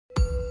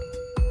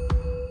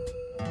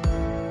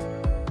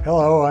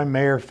Hello, I'm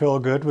Mayor Phil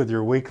Goode with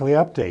your weekly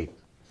update.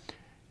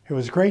 It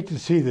was great to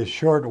see the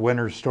short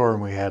winter storm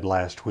we had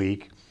last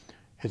week.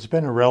 It's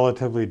been a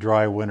relatively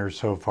dry winter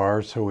so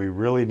far, so we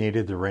really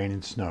needed the rain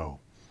and snow.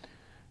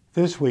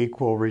 This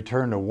week we'll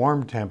return to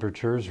warm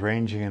temperatures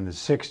ranging in the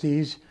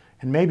 60s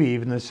and maybe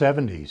even the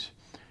 70s.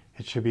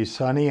 It should be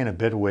sunny and a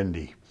bit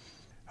windy.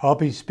 I'll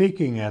be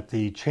speaking at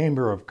the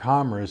Chamber of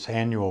Commerce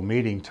annual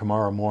meeting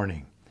tomorrow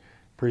morning,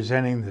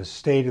 presenting the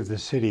State of the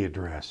City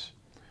address.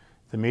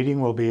 The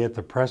meeting will be at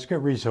the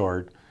Prescott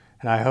Resort,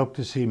 and I hope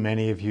to see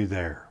many of you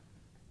there.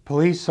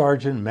 Police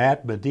Sergeant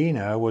Matt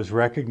Medina was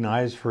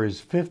recognized for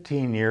his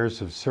 15 years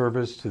of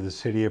service to the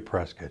City of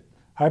Prescott.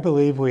 I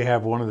believe we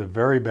have one of the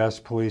very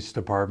best police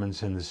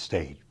departments in the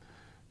state.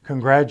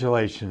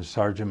 Congratulations,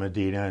 Sergeant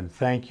Medina, and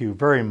thank you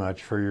very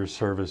much for your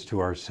service to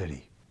our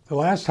city. The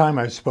last time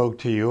I spoke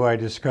to you, I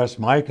discussed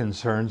my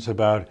concerns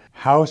about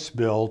House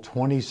Bill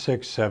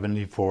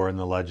 2674 in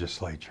the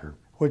legislature,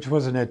 which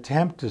was an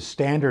attempt to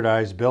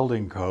standardize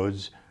building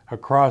codes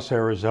across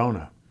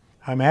Arizona.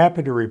 I'm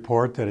happy to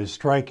report that a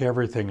strike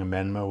everything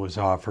amendment was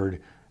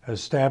offered,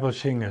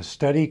 establishing a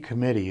study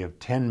committee of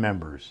 10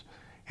 members,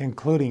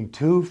 including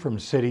 2 from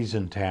cities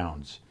and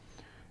towns.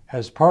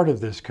 As part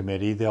of this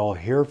committee, they'll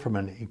hear from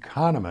an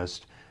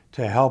economist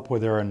to help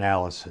with their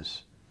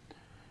analysis.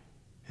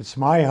 It's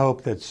my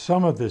hope that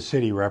some of the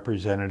city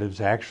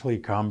representatives actually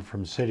come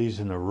from cities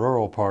in the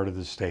rural part of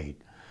the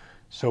state,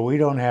 so we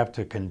don't have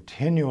to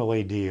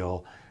continually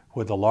deal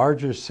with the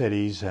larger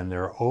cities and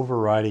their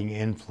overriding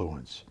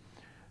influence.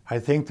 I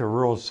think the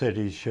rural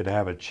cities should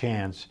have a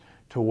chance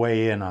to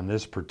weigh in on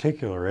this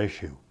particular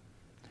issue.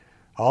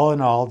 All in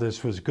all,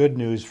 this was good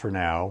news for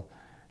now.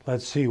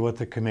 Let's see what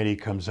the committee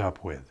comes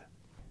up with.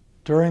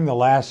 During the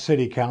last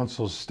City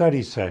Council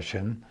study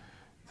session,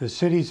 the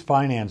city's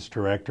finance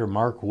director,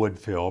 Mark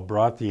Woodfill,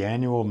 brought the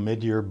annual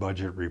mid-year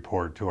budget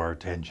report to our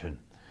attention.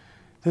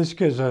 This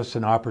gives us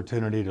an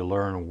opportunity to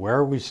learn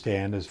where we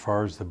stand as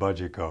far as the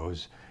budget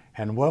goes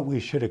and what we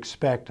should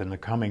expect in the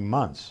coming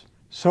months.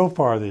 So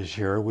far this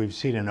year, we've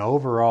seen an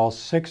overall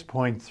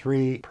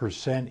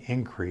 6.3%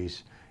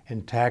 increase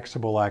in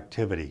taxable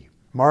activity.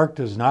 Mark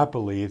does not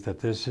believe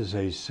that this is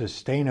a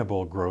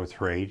sustainable growth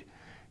rate.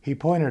 He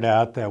pointed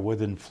out that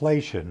with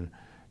inflation,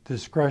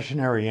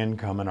 discretionary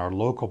income in our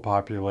local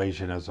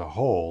population as a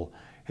whole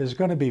is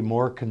going to be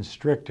more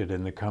constricted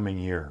in the coming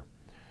year.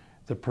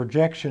 The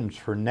projections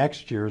for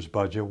next year's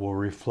budget will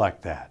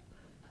reflect that.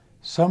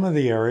 Some of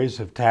the areas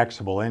of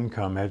taxable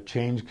income have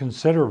changed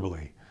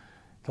considerably.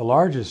 The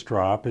largest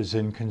drop is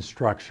in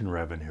construction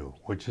revenue,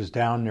 which is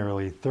down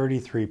nearly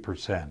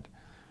 33%.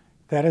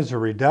 That is a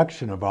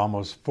reduction of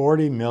almost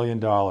 $40 million,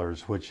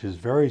 which is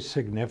very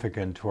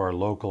significant to our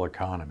local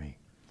economy.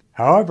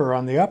 However,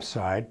 on the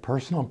upside,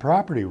 personal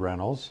property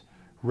rentals,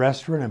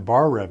 restaurant and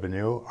bar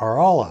revenue are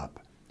all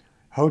up.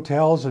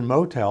 Hotels and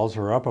motels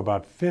are up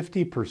about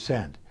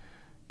 50%,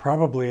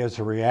 probably as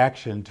a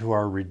reaction to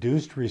our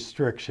reduced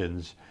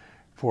restrictions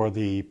for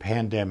the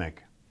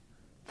pandemic.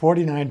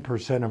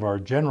 49% of our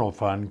general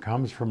fund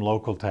comes from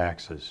local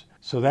taxes,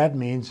 so that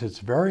means it's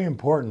very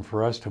important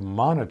for us to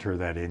monitor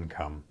that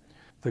income.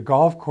 The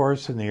golf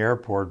course and the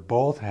airport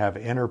both have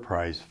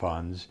enterprise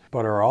funds,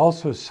 but are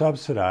also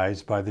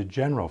subsidized by the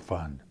general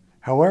fund.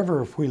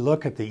 However, if we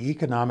look at the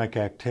economic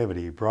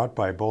activity brought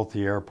by both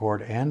the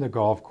airport and the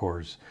golf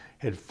course,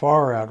 it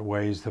far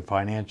outweighs the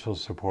financial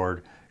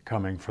support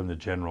coming from the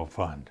general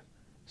fund.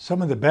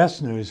 Some of the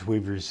best news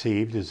we've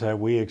received is that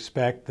we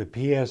expect the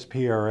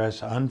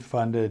PSPRS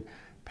unfunded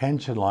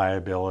pension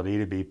liability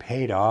to be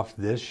paid off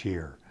this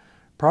year,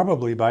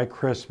 probably by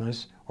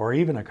Christmas or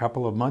even a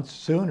couple of months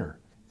sooner.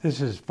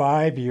 This is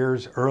 5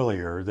 years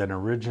earlier than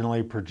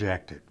originally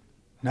projected.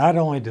 Not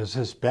only does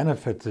this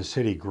benefit the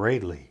city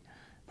greatly,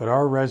 but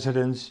our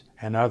residents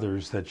and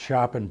others that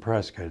shop in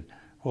Prescott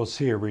will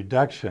see a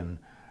reduction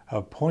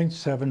of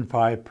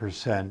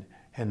 0.75%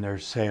 in their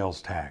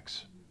sales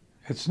tax.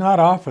 It's not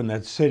often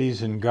that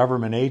cities and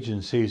government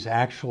agencies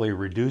actually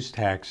reduce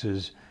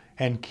taxes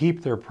and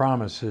keep their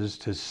promises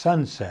to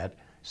sunset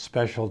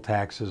special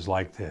taxes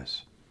like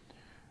this.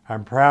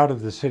 I'm proud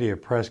of the City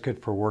of Prescott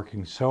for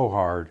working so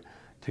hard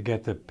to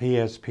get the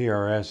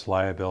PSPRS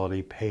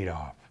liability paid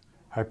off.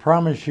 I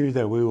promise you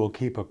that we will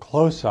keep a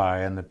close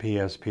eye on the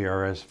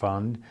PSPRS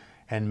fund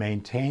and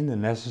maintain the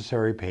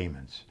necessary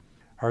payments.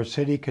 Our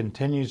city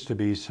continues to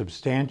be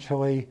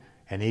substantially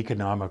and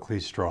economically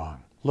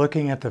strong.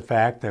 Looking at the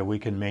fact that we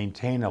can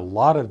maintain a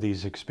lot of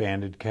these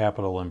expanded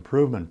capital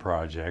improvement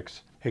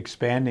projects,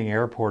 expanding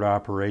airport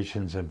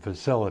operations and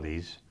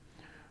facilities,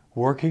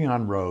 working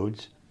on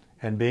roads,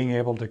 and being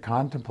able to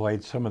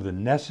contemplate some of the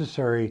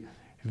necessary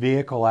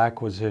vehicle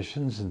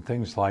acquisitions and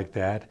things like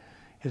that,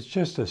 it's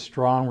just a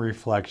strong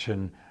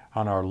reflection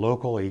on our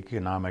local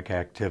economic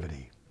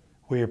activity.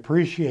 We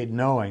appreciate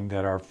knowing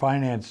that our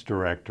finance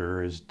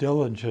director is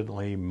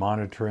diligently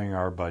monitoring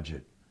our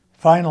budget.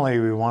 Finally,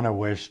 we want to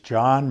wish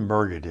John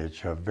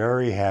Murgadich a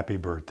very happy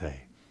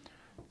birthday.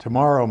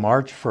 Tomorrow,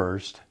 March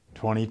 1st,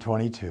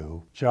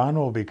 2022, John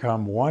will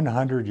become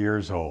 100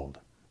 years old.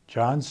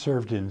 John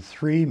served in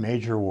 3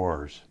 major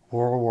wars,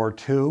 World War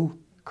II,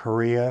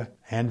 Korea,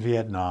 and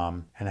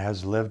Vietnam, and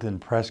has lived in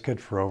Prescott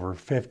for over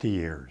 50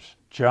 years.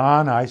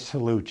 John, I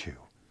salute you,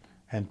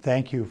 and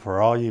thank you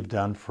for all you've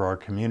done for our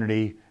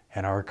community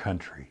and our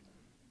country.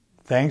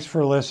 Thanks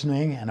for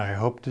listening, and I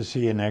hope to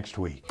see you next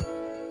week.